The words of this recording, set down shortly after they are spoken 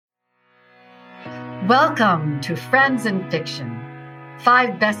Welcome to Friends in Fiction,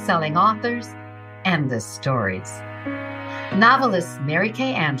 5 best-selling authors and the stories. Novelists Mary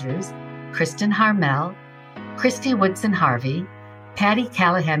Kay Andrews, Kristin Harmel, Christy Woodson Harvey, Patty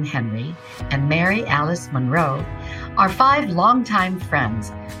Callahan Henry, and Mary Alice Monroe are 5 longtime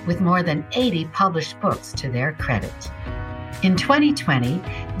friends with more than 80 published books to their credit. In 2020,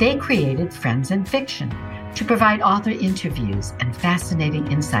 they created Friends in Fiction to provide author interviews and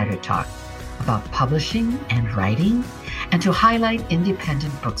fascinating insider talk about publishing and writing, and to highlight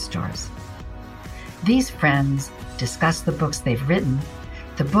independent bookstores. These friends discuss the books they've written,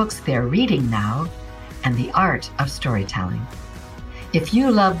 the books they're reading now, and the art of storytelling. If you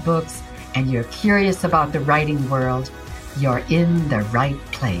love books and you're curious about the writing world, you're in the right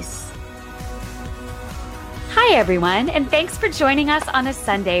place. Hi, everyone, and thanks for joining us on a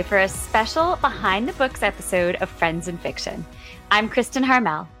Sunday for a special Behind the Books episode of Friends in Fiction. I'm Kristin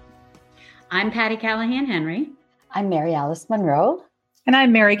Harmel. I'm Patty Callahan Henry. I'm Mary Alice Monroe. And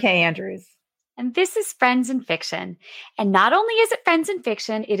I'm Mary Kay Andrews. And this is Friends in Fiction. And not only is it Friends in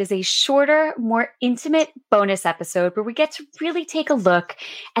Fiction, it is a shorter, more intimate bonus episode where we get to really take a look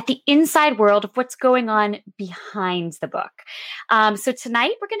at the inside world of what's going on behind the book. So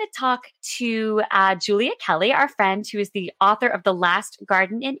tonight we're going to talk to Julia Kelly, our friend who is the author of The Last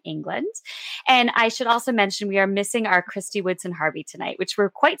Garden in England. And I should also mention we are missing our Christy Woodson Harvey tonight, which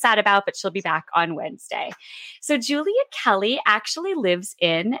we're quite sad about, but she'll be back on Wednesday. So Julia Kelly actually lives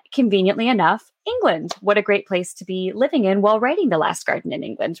in, conveniently enough, England. What a great place to be living in while writing The Last Garden in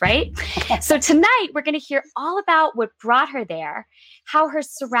England, right? So tonight we're going to hear all about what brought her there, how her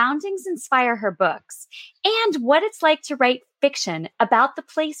surroundings inspire her books, and what it's like to write fiction about the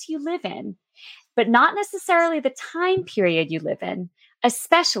place you live in, but not necessarily the time period you live in,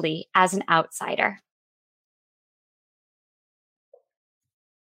 especially as an outsider.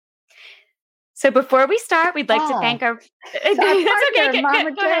 So before we start, we'd like to thank our partner,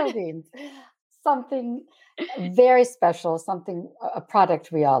 Mama Geraldine. Something very special, a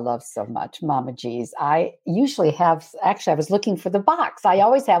product we all love so much, Mama G's. I usually have, I was looking for the box. I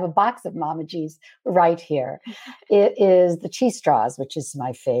always have a box of Mama G's right here. It is the cheese straws, which is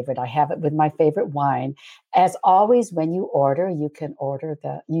my favorite. I have it with my favorite wine. As always, when you order, you can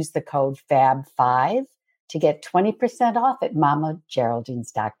use the code FAB5 to get 20% off at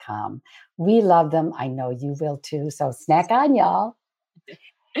mamageraldines.com. We love them. I know you will too. So snack on, y'all.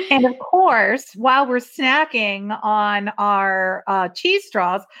 And of course, while we're snacking on our cheese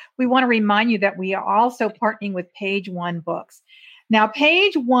straws, we want to remind you that we are also partnering with Page One Books. Now,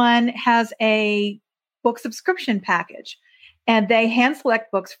 Page One has a book subscription package, and they hand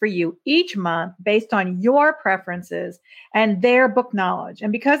select books for you each month based on your preferences and their book knowledge.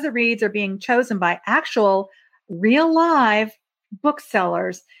 And because the reads are being chosen by actual real live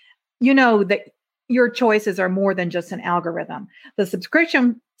booksellers, you know that your choices are more than just an algorithm. The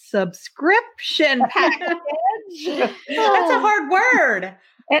subscription package. That's a hard word.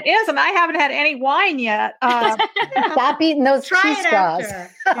 It is, and I haven't had any wine yet. Stop eating those cheese straws.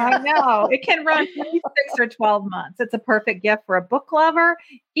 I know. It can run 6 or 12 months. It's a perfect gift for a book lover,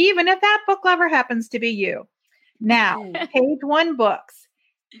 even if that book lover happens to be you. Now, Page One Books,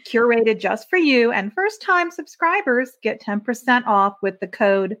 curated just for you, and first-time subscribers get 10% off with the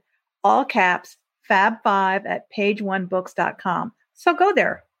code, all caps, FAB5 at pageonebooks.com. So go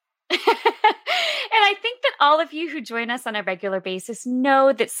there. And I think that all of you who join us on a regular basis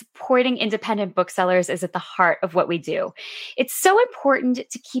know that supporting independent booksellers is at the heart of what we do. It's so important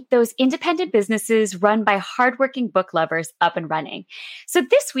to keep those independent businesses run by hardworking book lovers up and running. So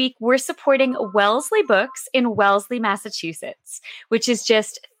this week, we're supporting Wellesley Books in Wellesley, Massachusetts, which is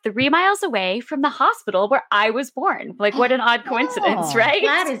just 3 miles away from the hospital where I was born. Like, what an odd coincidence, right?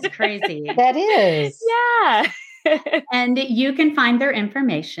 That is crazy. That is. Yeah. And you can find their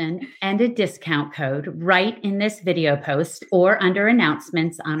information and a discount code right in this video post or under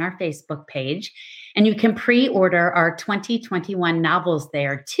announcements on our Facebook page. And you can pre-order our 2021 novels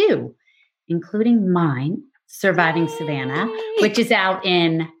there too, including mine, Surviving Savannah, which is out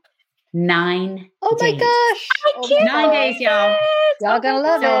in 9 days. Oh my gosh. I can't 9 days, y'all. Y'all gonna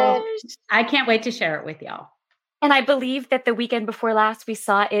love it. I can't wait to share it with y'all. And I believe that the weekend before last, we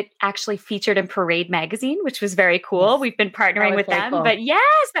saw it actually featured in Parade Magazine, which was very cool. We've been partnering with them. Cool. But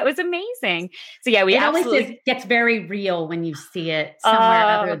yes, that was amazing. So yeah, it always gets very real when you see it somewhere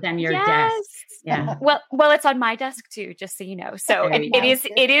other than your desk. Yeah. Well, it's on my desk too, just so you know. So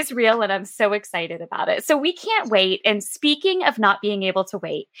it is real, and I'm so excited about it. So we can't wait. And speaking of not being able to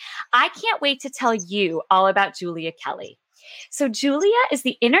wait, I can't wait to tell you all about Julia Kelly. So Julia is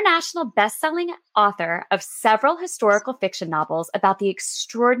the international best-selling author of several historical fiction novels about the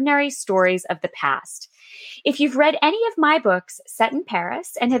extraordinary stories of the past. If you've read any of my books set in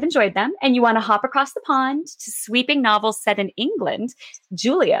Paris and have enjoyed them, and you want to hop across the pond to sweeping novels set in England,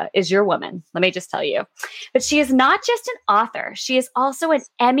 Julia is your woman, let me just tell you. But she is not just an author. She is also an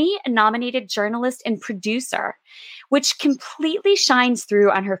Emmy-nominated journalist and producer, which completely shines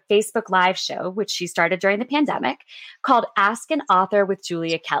through on her Facebook Live show, which she started during the pandemic, called Ask an Author with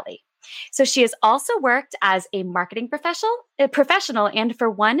Julia Kelly. So she has also worked as a marketing professional and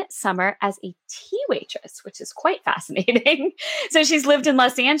for one summer as a tea waitress, which is quite fascinating. So she's lived in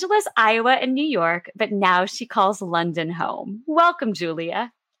Los Angeles, Iowa, and New York, but now she calls London home. Welcome,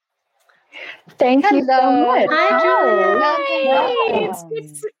 Julia. Thank you so much. Hi.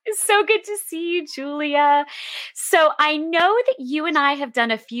 It's so good to see you, Julia. So I know that you and I have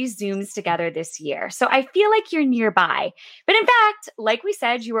done a few Zooms together this year, so I feel like you're nearby. But in fact, like we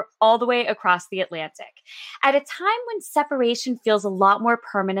said, you were all the way across the Atlantic at a time when separation feels a lot more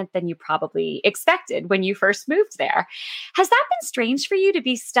permanent than you probably expected when you first moved there. Has that been strange for you to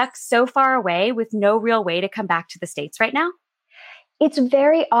be stuck so far away with no real way to come back to the States right now? It's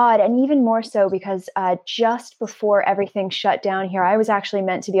very odd, and even more so because just before everything shut down here, I was actually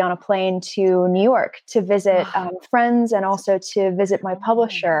meant to be on a plane to New York to visit friends and also to visit my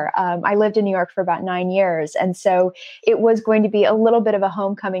publisher. I lived in New York for about 9 years, and so it was going to be a little bit of a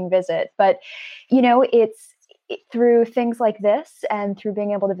homecoming visit. But, you know, through things like this and through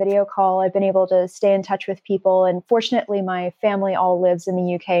being able to video call, I've been able to stay in touch with people. And fortunately, my family all lives in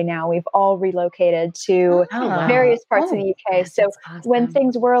the UK now. We've all relocated to various parts of the UK. So awesome. When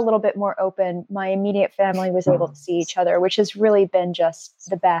things were a little bit more open, my immediate family was able to see each other, which has really been just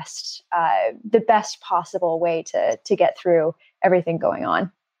the best possible way to get through everything going on.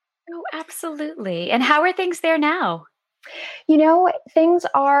 Oh, absolutely. And how are things there now? You know, things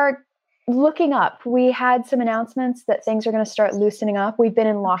are looking up. We had some announcements that things are going to start loosening up. We've been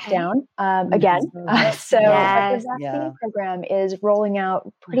in lockdown again. So the vaccine program is rolling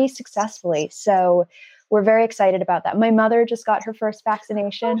out pretty successfully. So we're very excited about that. My mother just got her first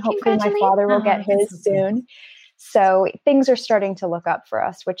vaccination. Hopefully my father will get his soon. So things are starting to look up for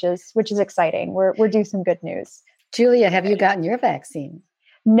us, which is exciting. We're due some good news. Julia, have you gotten your vaccine?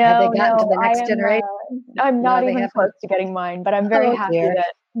 No, have they gotten to the next generation? I'm not even close to getting mine, but I'm very happy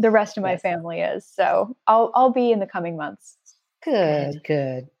that the rest of my family is. So I'll be in the coming months.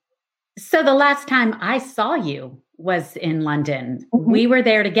 Good. So the last time I saw you was in London. Mm-hmm. We were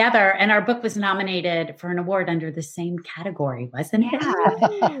there together, and our book was nominated for an award under the same category, wasn't it?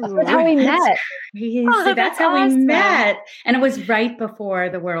 That's how we met. That's how we met. And it was right before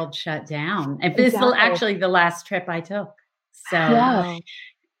the world shut down. And this is actually the last trip I took. So,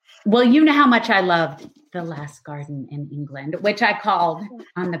 well, you know how much I loved The Last Garden in England, which I called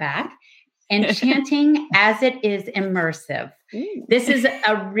on the back, Enchanting as it is immersive. This is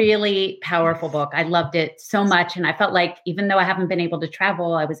a really powerful book. I loved it so much. And I felt like even though I haven't been able to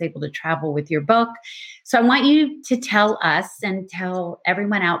travel, I was able to travel with your book. So I want you to tell us and tell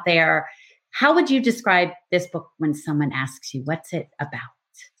everyone out there, how would you describe this book when someone asks you, what's it about?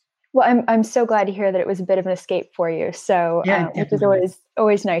 Well, I'm so glad to hear that it was a bit of an escape for you. So, which is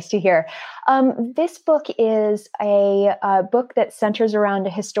always nice to hear. This book is a book that centers around a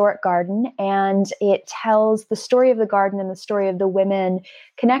historic garden, and it tells the story of the garden and the story of the women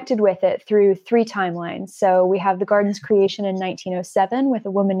connected with it through 3 timelines. So we have the garden's creation in 1907 with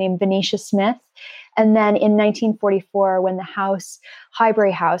a woman named Venetia Smith. And then in 1944, when the house,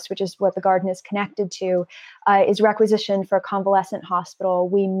 Highbury House, which is what the garden is connected to, is requisitioned for a convalescent hospital,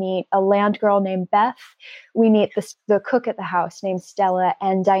 we meet a land girl named Beth. We meet the cook at the house named Stella,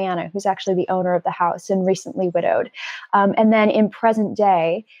 and Diana, who's actually the owner of the house and recently widowed. And then in present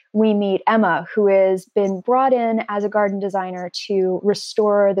day, we meet Emma, who has been brought in as a garden designer to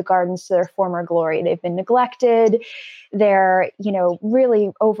restore the gardens to their former glory. They've been neglected. They're,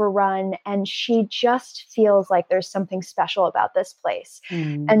 really overrun. And she just feels like there's something special about this place.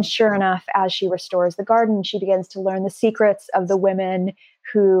 And sure enough, as she restores the garden, she begins to learn the secrets of the women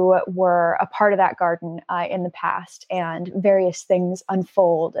who were a part of that garden in the past, and various things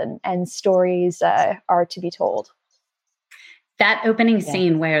unfold and stories are to be told. That opening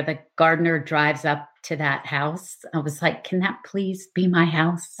scene where the gardener drives up to that house, I was like, can that please be my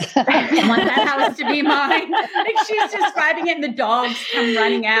house? I want that house to be mine. Like she's describing it and the dogs come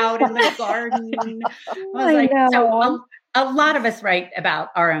running out in the garden. So a lot of us write about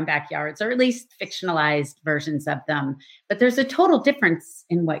our own backyards, or at least fictionalized versions of them. But there's a total difference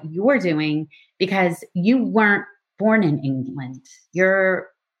in what you're doing because you weren't born in England. You're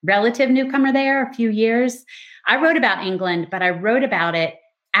relative newcomer there a few years. I wrote about England, but I wrote about it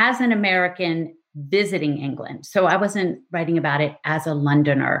as an American visiting England. So I wasn't writing about it as a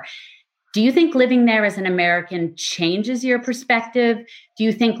Londoner. Do you think living there as an American changes your perspective? Do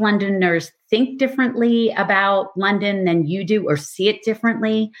you think Londoners think differently about London than you do or see it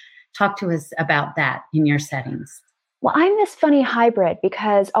differently? Talk to us about that in your settings. Well, I'm this funny hybrid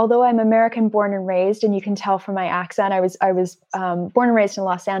because although I'm American born and raised, and you can tell from my accent, I was born and raised in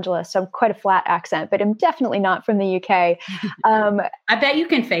Los Angeles, so I'm quite a flat accent, but I'm definitely not from the UK. I bet you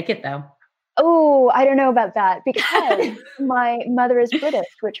can fake it though. Oh, I don't know about that because my mother is British,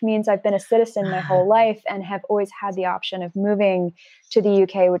 which means I've been a citizen my whole life and have always had the option of moving to the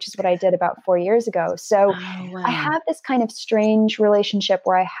UK, which is what I did about 4 years ago. So I have this kind of strange relationship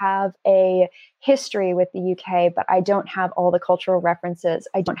where I have a history with the UK, but I don't have all the cultural references.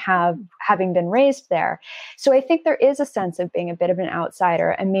 I don't have having been raised there. So I think there is a sense of being a bit of an outsider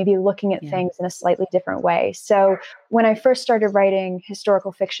and maybe looking at things in a slightly different way. So when I first started writing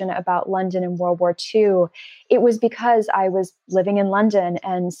historical fiction about London in World War II, it was because I was living in London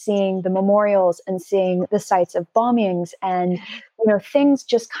and seeing the memorials and seeing the sites of bombings and things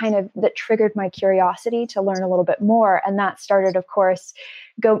just kind of that triggered my curiosity to learn a little bit more. And that started, of course,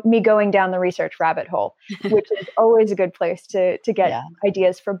 me going down the research rabbit hole, which is always a good place to get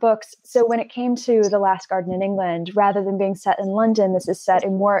ideas for books. So when it came to The Last Garden in England, rather than being set in London, this is set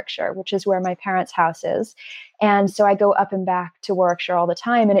in Warwickshire, which is where my parents' house is. And so I go up and back to Warwickshire all the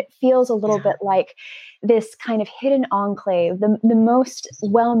time. And it feels a little bit like this kind of hidden enclave. The most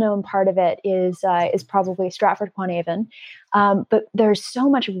well-known part of it is probably Stratford-upon-Avon. But there's so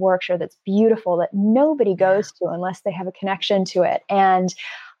much of Warwickshire that's beautiful that nobody goes to unless they have a connection to it. And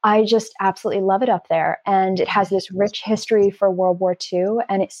I just absolutely love it up there. And it has this rich history for World War II.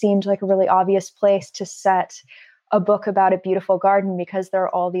 And it seemed like a really obvious place to set a book about a beautiful garden because there are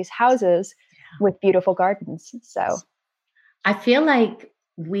all these houses with beautiful gardens. So I feel like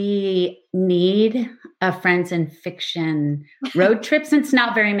we need a Friends in Fiction road trip since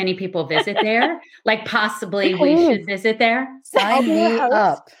not very many people visit there. Like possibly we should visit there. Sign me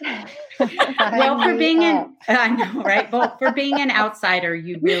up. Well, for being I know, right? Well, for being an outsider,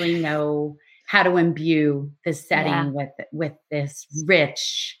 you really know how to imbue the setting with this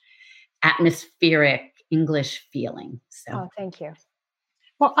rich, atmospheric English feeling. So, oh, thank you.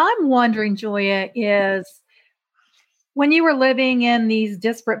 Well, I'm wondering, Julia, is when you were living in these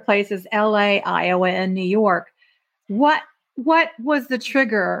disparate places, LA, Iowa, and New York, what was the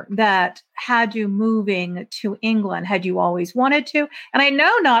trigger that had you moving to England? Had you always wanted to? And I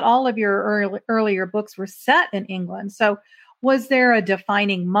know not all of your earlier books were set in England. So was there a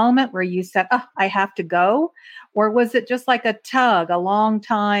defining moment where you said, oh, I have to go? Or was it just like a tug, a long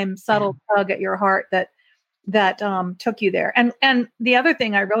time, subtle tug at your heart that took you there? And the other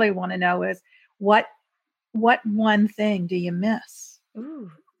thing I really want to know is what one thing do you miss? Ooh,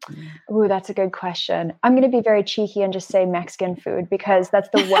 that's a good question. I'm going to be very cheeky and just say Mexican food because that's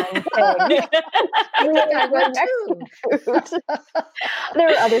the one thing. There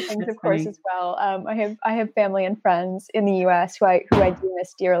are other things, of course, as well. I have family and friends in the U.S. who I do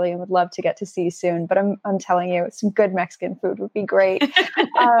miss dearly and would love to get to see soon. But I'm telling you, some good Mexican food would be great.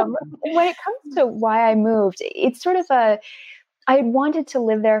 When it comes to why I moved, it's sort of I had wanted to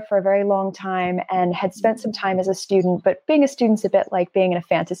live there for a very long time and had spent some time as a student, but being a student's a bit like being in a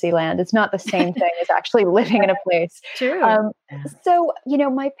fantasy land. It's not the same thing as actually living in a place. True. So,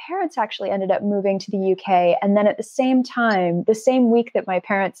 my parents actually ended up moving to the UK. And then at the same time, the same week that my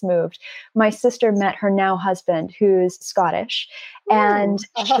parents moved, my sister met her now husband, who's Scottish. And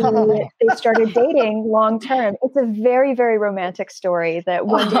they started dating long term. It's a very, very romantic story that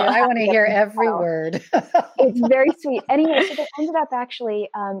one day I want to hear every word. It's very sweet. Anyway, so they ended up actually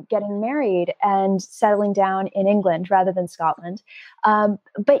getting married and settling down in England rather than Scotland.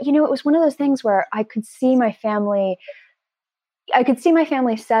 But, it was one of those things where I could see my family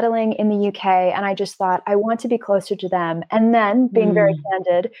settling in the UK, and I just thought, I want to be closer to them. And then, being very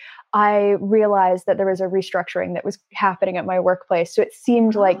candid, I realized that there was a restructuring that was happening at my workplace. So it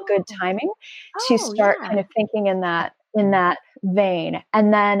seemed like good timing to start kind of thinking in that vein.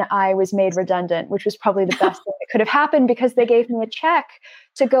 And then I was made redundant, which was probably the best thing that could have happened because they gave me a check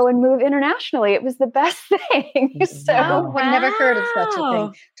to go and move internationally. It was the best thing. So I've never heard of such a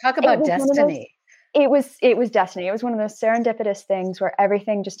thing. Talk about destiny. It was destiny. It was one of those serendipitous things where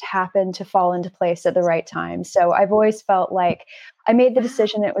everything just happened to fall into place at the right time. So I've always felt like I made the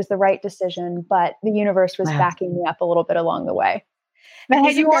decision. It was the right decision, but the universe was backing me up a little bit along the way. But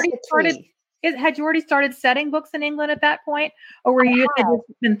had you already started setting books in England at that point, or were you had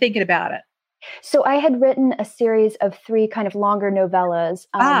just been thinking about it? So I had written a series of 3 kind of longer novellas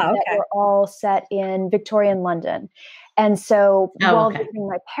that were all set in Victorian London. And so while visiting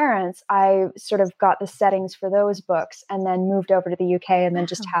my parents, I sort of got the settings for those books and then moved over to the UK and then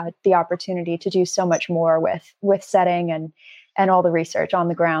just had the opportunity to do so much more with setting and all the research on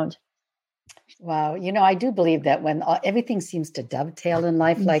the ground. Wow. I do believe that when everything seems to dovetail in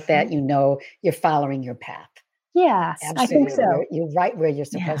life like that, you're following your path. Yeah, absolutely. I think so. You're right where you're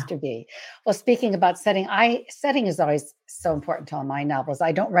supposed to be. Well, speaking about setting, setting is always so important to all my novels.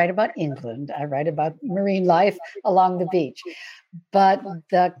 I don't write about England. I write about marine life along the beach. But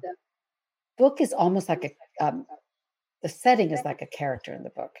the book is almost like the setting is like a character in the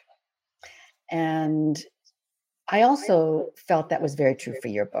book. And I also felt that was very true for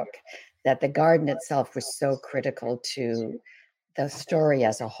your book, that the garden itself was so critical to the story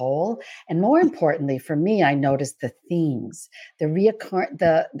as a whole. And more importantly, for me, I noticed the themes.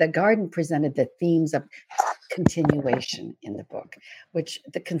 The garden presented the themes of continuation in the book, which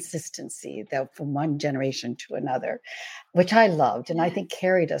the consistency from one generation to another, which I loved and I think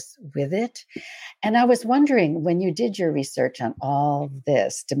carried us with it. And I was wondering, when you did your research on all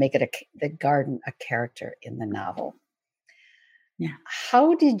this to make it the garden a character in the novel,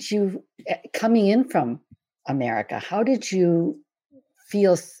 how did you, coming in from America, how did you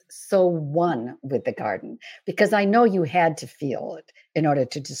feel so one with the garden? Because I know you had to feel it in order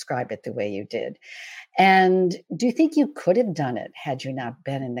to describe it the way you did. And do you think you could have done it had you not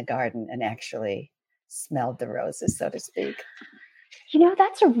been in the garden and actually smelled the roses, so to speak?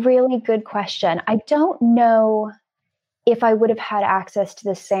 That's a really good question. I don't know if I would have had access to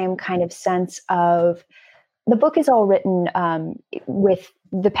the same kind of sense of, the book is all written with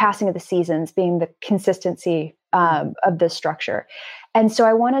the passing of the seasons being the consistency of the structure. And so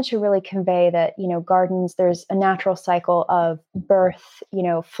I wanted to really convey that, gardens, there's a natural cycle of birth,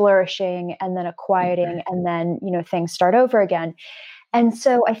 flourishing, and then a quieting, and then, things start over again. And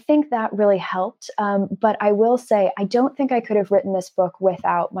so I think that really helped. But I will say, I don't think I could have written this book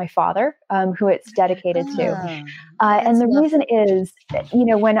without my father, who it's dedicated to. And the reason is,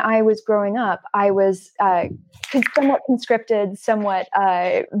 when I was growing up, I was somewhat conscripted, somewhat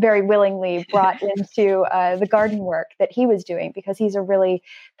very willingly brought into the garden work that he was doing, because he's a really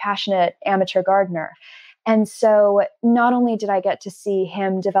passionate amateur gardener. And so not only did I get to see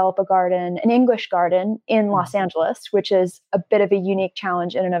him develop a garden, an English garden in Los Angeles, which is a bit of a unique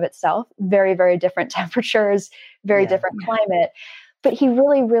challenge in and of itself, very, very different temperatures, very different climate, but he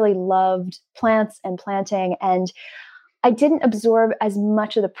really, really loved plants and planting. And I didn't absorb as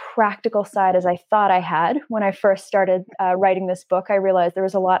much of the practical side as I thought I had. When I first started writing this book, I realized there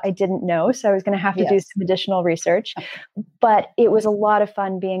was a lot I didn't know. So I was going to have to do some additional research. But it was a lot of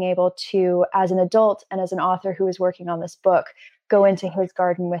fun being able to, as an adult and as an author who was working on this book, go into his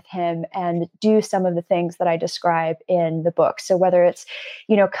garden with him and do some of the things that I describe in the book. So whether it's,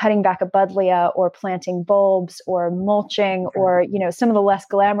 cutting back a buddleia or planting bulbs or mulching or, some of the less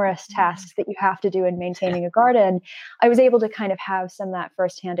glamorous tasks that you have to do in maintaining a garden, I was able to kind of have some of that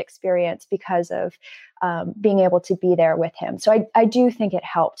firsthand experience because of being able to be there with him. So I do think it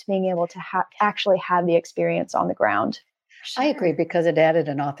helped being able to actually have the experience on the ground. I agree, because it added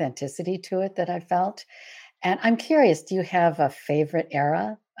an authenticity to it that I felt. And I'm curious, do you have a favorite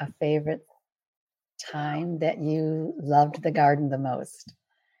era, a favorite time that you loved the garden the most?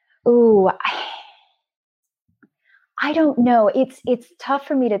 Ooh, I don't know. It's tough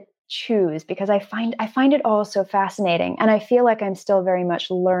for me to choose because I find it all so fascinating. And I feel like I'm still very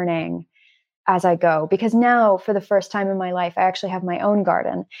much learning as I go, because now for the first time in my life, I actually have my own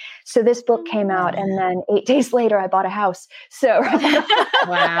garden. So this book came out and then 8 days later I bought a house. So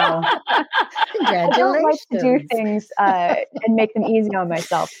wow. I don't like to do things and make them easy on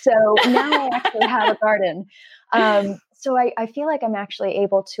myself. So now I actually have a garden. So I feel like I'm actually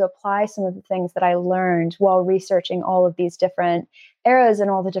able to apply some of the things that I learned while researching all of these different eras and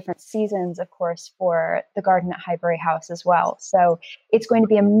all the different seasons, of course, for the garden at Highbury House as well. So it's going to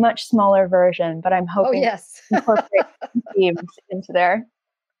be a much smaller version, but I'm hoping to incorporate themes into there.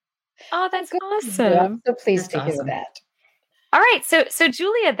 Oh, that's awesome. Yeah, I'm so pleased to hear that. All right. So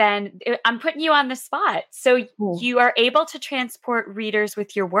Julia, then I'm putting you on the spot. So you are able to transport readers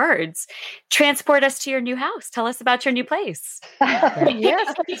with your words. Transport us to your new house. Tell us about your new place.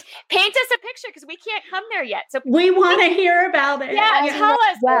 Yes. Paint us a picture because we can't come there yet. So we want to hear about it. Yeah. Tell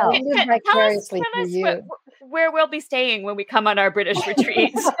us. Well, where we'll be staying when we come on our British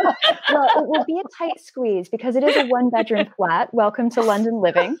retreats. Well, it will be a tight squeeze because it is a 1-bedroom flat. Welcome to London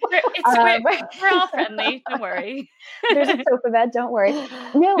living. We're all friendly. Don't worry. There's a sofa bed. Don't worry.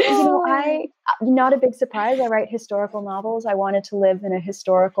 No, Not a big surprise. I write historical novels. I wanted to live in a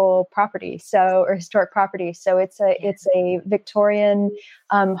historical property, or historic property. So it's a Victorian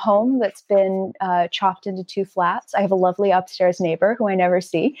home that's been chopped into 2 flats. I have a lovely upstairs neighbor who I never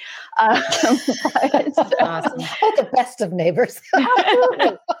see. Awesome. The best of neighbors.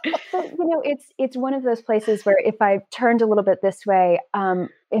 Absolutely. But, it's one of those places where if I turned a little bit this way,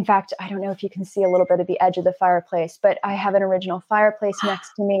 in fact, I don't know if you can see a little bit of the edge of the fireplace, but I have an original fireplace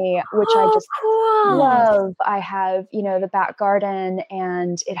next to me, which I just love. I have, the back garden,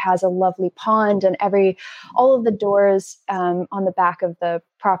 and it has a lovely pond, and all of the doors on the back of the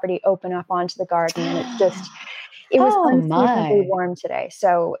property open up onto the garden. And it was unseasonably warm today.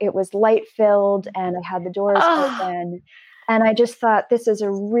 So it was light filled, and I had the doors open. And I just thought, this is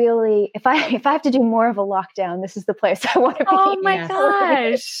a really, if I have to do more of a lockdown, this is the place I want to be. Oh my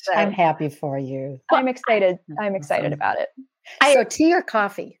gosh. I'm happy for you. I'm excited. I'm excited about it. So tea or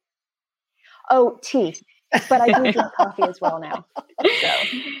coffee? Oh, tea. But I do drink coffee as well now.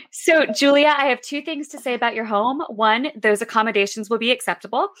 So, Julia, I have 2 things to say about your home. One, those accommodations will be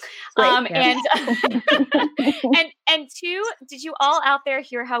acceptable. And 2, did you all out there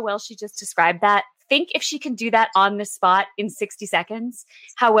hear how well she just described that? Think if she can do that on the spot in 60 seconds,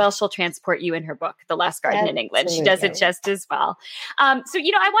 how well she'll transport you in her book, The Last Garden in England. She does it just as well. So,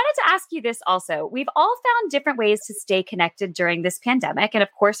 I wanted to ask you this also. We've all found different ways to stay connected during this pandemic. And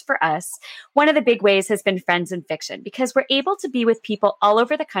of course, for us, one of the big ways has been Friends in Fiction, because we're able to be with people all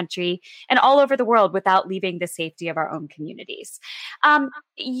over the country and all over the world without leaving the safety of our own communities.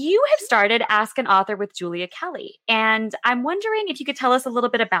 You have started Ask an Author with Julia Kelly, and I'm wondering if you could tell us a little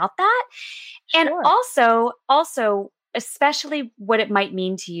bit about that. And also, especially what it might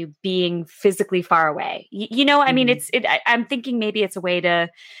mean to you being physically far away. I mean, I'm thinking maybe it's a way to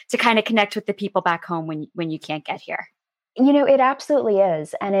kind of connect with the people back home when you can't get here. It absolutely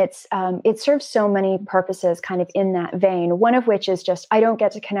is. And it serves so many purposes kind of in that vein. One of which is just, I don't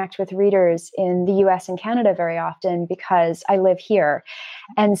get to connect with readers in the US and Canada very often because I live here.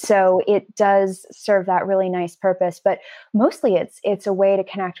 And so it does serve that really nice purpose, but mostly it's a way to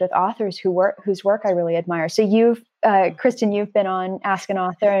connect with authors whose work I really admire. So Kristen, you've been on Ask an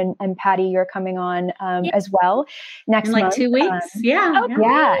Author, and Patty, you're coming on as well next month. 2 weeks. Yeah.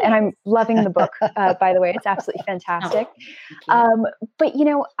 And I'm loving the book, by the way. It's absolutely fantastic. But,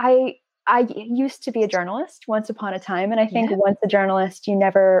 I used to be a journalist once upon a time. And I think once a journalist, you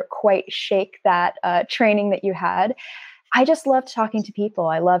never quite shake that training that you had. I just loved talking to people.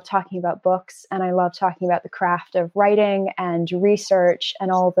 I love talking about books, and I love talking about the craft of writing and research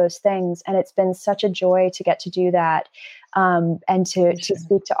and all of those things. And it's been such a joy to get to do that, and to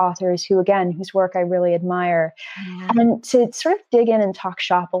speak to authors whose work I really admire, and to sort of dig in and talk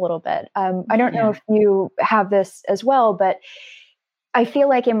shop a little bit. I don't know if you have this as well, but I feel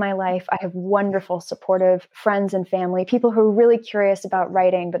like in my life, I have wonderful, supportive friends and family, people who are really curious about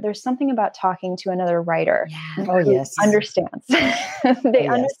writing, but there's something about talking to another writer who understands. They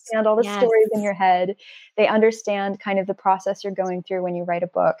understand all the stories in your head. They understand kind of the process you're going through when you write a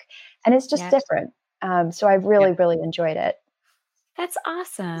book. And it's just different. So I've really, really enjoyed it. That's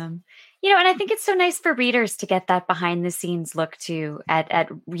awesome. And I think it's so nice for readers to get that behind the scenes look too at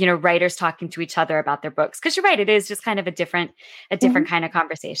writers talking to each other about their books. Because you're right, it is just kind of a different kind of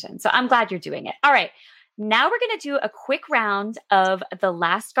conversation. So I'm glad you're doing it. All right. Now we're going to do a quick round of The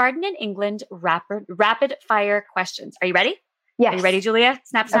Last Garden in England rapid fire questions. Are you ready? Yes. Are you ready, Julia?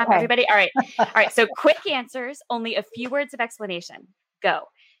 Snap, okay. Everybody. All right. All right. So quick answers, only a few words of explanation. Go.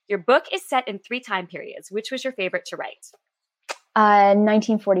 Your book is set in 3 time periods. Which was your favorite to write?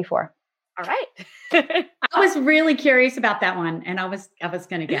 1944. All right. I was really curious about that one, and I was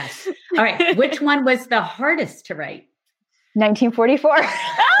going to guess. All right. Which one was the hardest to write? 1944.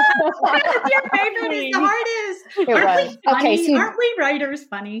 Your favorite is the hardest. Was. Okay, so aren't we writers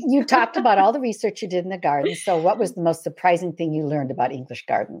funny? You talked about all the research you did in the garden. So what was the most surprising thing you learned about English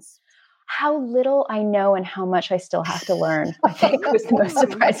gardens? How little I know and how much I still have to learn, I think was the most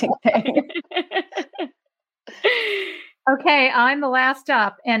surprising thing. Okay, I'm the last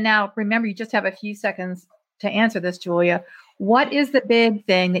up. And now remember, you just have a few seconds to answer this, Julia. What is the big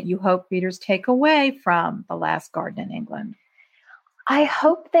thing that you hope readers take away from The Last Garden in England? I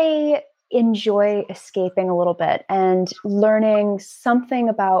hope they enjoy escaping a little bit and learning something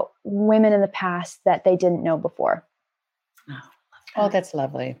about women in the past that they didn't know before. Oh, that's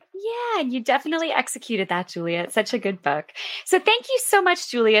lovely. Yeah, you definitely executed that, Julia. It's such a good book. So thank you so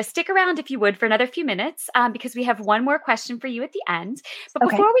much, Julia. Stick around if you would for another few minutes because we have one more question for you at the end. But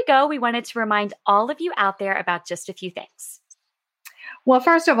before we go, we wanted to remind all of you out there about just a few things. Well,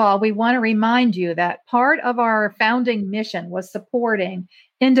 first of all, we want to remind you that part of our founding mission was supporting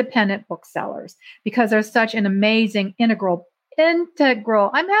independent booksellers, because they're such an amazing integral. I'm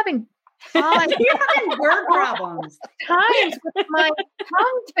having times. You're having word problems. Times with my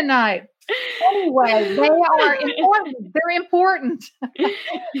tongue tonight. Anyway, they are important. They're important.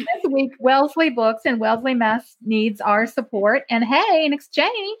 This week, Wellesley Books and Wellesley Mass needs our support. And hey, in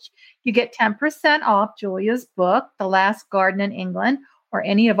exchange, you get 10% off Julia's book, The Last Garden in England, or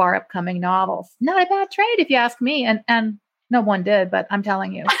any of our upcoming novels. Not a bad trade, if you ask me. And no one did, but I'm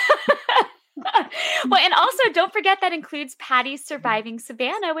telling you. Well, and also don't forget that includes Patty's Surviving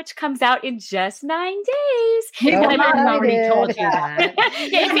Savannah, which comes out in just 9 days. We already told you that.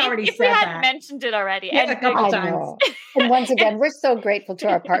 If we hadn't mentioned it already. Yeah, and a couple times. And once again, we're so grateful to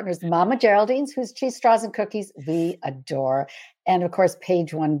our partners, Mama Geraldine's, whose cheese straws and cookies we adore. And of course,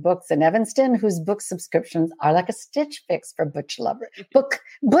 Page One Books in Evanston, whose book subscriptions are like a Stitch Fix for book lovers.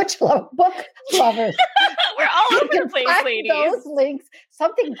 We're all over the place, ladies. Those links,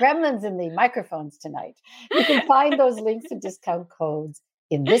 something gremlins in the microphones tonight. You can find those links and discount codes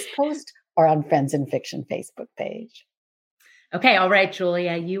in this post or on Friends in Fiction Facebook page. Okay. All right,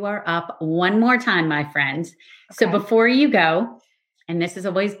 Julia, you are up one more time, my friend. Okay. So before you go, and this is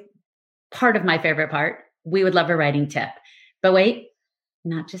always part of my favorite part, we would love a writing tip. But wait,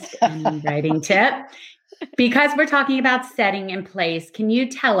 not just any writing tip, because we're talking about setting in place. Can you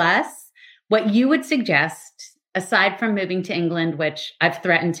tell us what you would suggest, aside from moving to England, which I've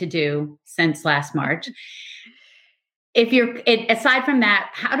threatened to do since last March? Aside from that,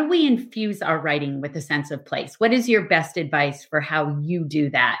 how do we infuse our writing with a sense of place? What is your best advice for how you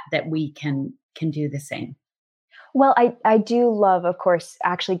do that we can do the same? Well, I do love, of course,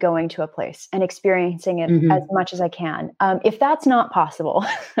 actually going to a place and experiencing it as much as I can. If that's not possible,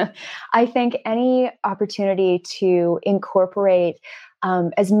 I think any opportunity to incorporate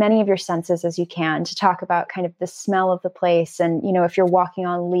as many of your senses as you can, to talk about kind of the smell of the place. And, if you're walking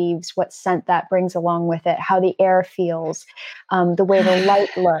on leaves, what scent that brings along with it, how the air feels, the way the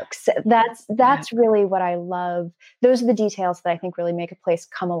light looks. That's really what I love. Those are the details that I think really make a place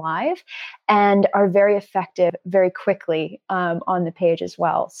come alive and are very effective very quickly on the page as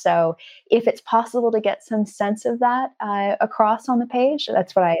well. So if it's possible to get some sense of that across on the page,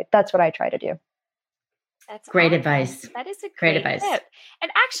 that's what I try to do. That's great awesome. advice. That is a great advice. tip.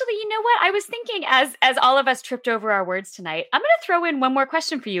 And actually, you know what? I was thinking as all of us tripped over our words tonight, I'm going to throw in one more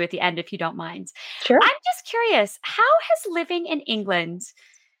question for you at the end, if you don't mind. Sure. I'm just curious, how has living in England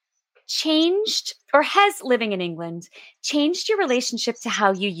changed your relationship to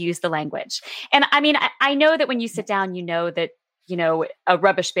how you use the language? And I mean, I know that when you sit down, that, a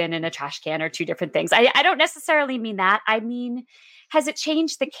rubbish bin and a trash can are two different things. I don't necessarily mean that. I mean, has it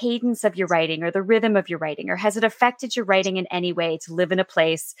changed the cadence of your writing or the rhythm of your writing, or has it affected your writing in any way to live in a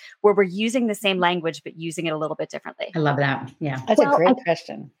place where we're using the same language, but using it a little bit differently? I love that. Yeah. That's a great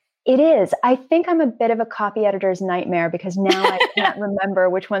question. It is. I think I'm a bit of a copy editor's nightmare because now I can't remember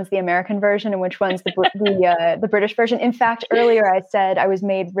which one's the American version and which one's the British version. In fact, earlier I said I was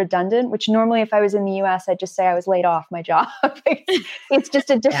made redundant, which normally if I was in the US, I'd just say I was laid off my job. It's just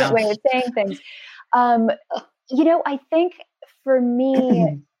a different way of saying things. I think for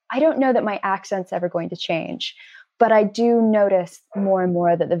me, I don't know that my accent's ever going to change, but I do notice more and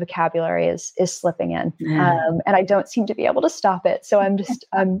more that the vocabulary is slipping in, and I don't seem to be able to stop it. So I'm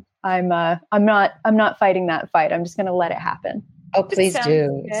not fighting that fight. I'm just going to let it happen. Oh, please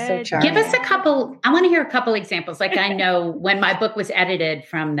do. It's so charming. Give us I want to hear a couple examples. Like I know when my book was edited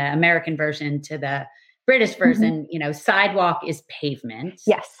from the American version to the British version, sidewalk is pavement.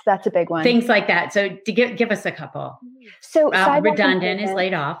 Yes, that's a big one. Things like that. So to give us a couple. So redundant is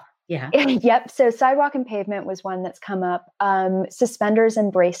laid off. Yeah. Yep. So sidewalk and pavement was one that's come up. Suspenders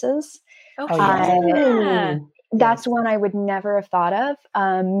and braces. Okay. That's one I would never have thought of.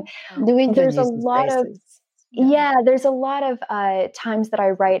 New England there's a lot braces. There's a lot of times that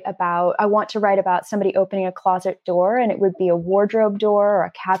I want to write about somebody opening a closet door, and it would be a wardrobe door or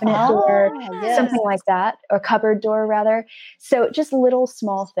a cabinet door, something like that, or cupboard door rather. So just little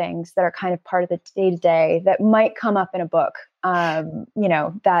small things that are kind of part of the day-to-day that might come up in a book.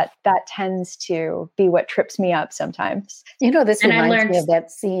 That tends to be what trips me up sometimes. This reminds me of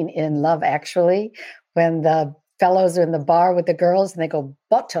that scene in Love Actually, when the fellows are in the bar with the girls and they go,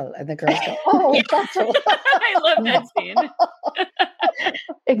 bottle. And the girls go, oh, bottle. I love that scene.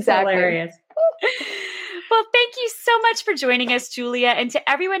 Exactly. Hilarious. Well, thank you so much for joining us, Julia. And to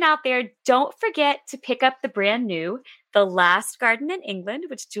everyone out there, don't forget to pick up the brand new The Last Garden in England,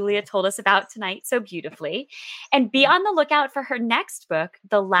 which Julia told us about tonight so beautifully. And be on the lookout for her next book,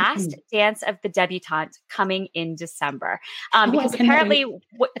 The Last Dance of the Debutante, coming in December. Because apparently,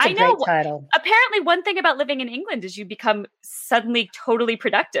 apparently one thing about living in England is you become suddenly totally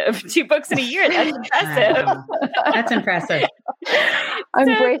productive. 2 books in a year. That's impressive. That's impressive.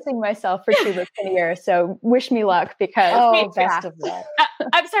 I'm bracing myself for 2 books in a year, so wish me luck because best of luck.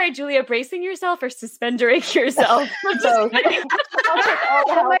 I'm sorry, Julia, bracing yourself or suspendering yourself? Oh my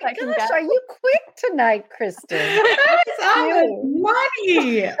gosh, are you quick tonight, Kristen?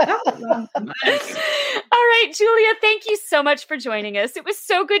 Money. All right, Julia, thank you so much for joining us. It was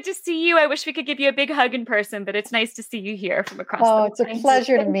so good to see you. I wish we could give you a big hug in person, but it's nice to see you here from across the it's a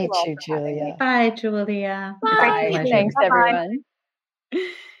pleasure to meet you, Julia. Bye, Julia. Bye. Thanks, everyone.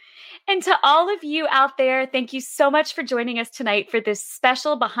 And to all of you out there, thank you so much for joining us tonight for this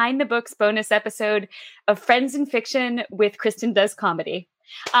special Behind the Books bonus episode of Friends in Fiction with Kristen Does Comedy.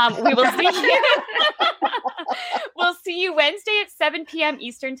 We will see you. We'll see you Wednesday at 7 p.m.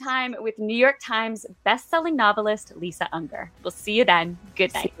 Eastern Time with New York Times bestselling novelist Lisa Unger. We'll see you then.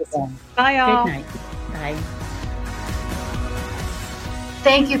 Good night. Bye, y'all. Good night. Bye.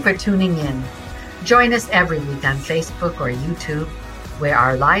 Thank you for tuning in. Join us every week on Facebook or YouTube, where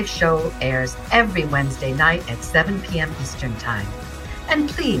our live show airs every Wednesday night at 7 p.m. Eastern Time. And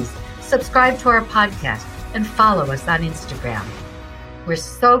please subscribe to our podcast and follow us on Instagram. We're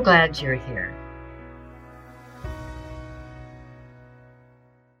so glad you're here.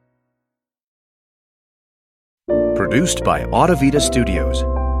 Produced by Audavita Studios.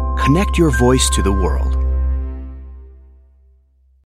 Connect your voice to the world.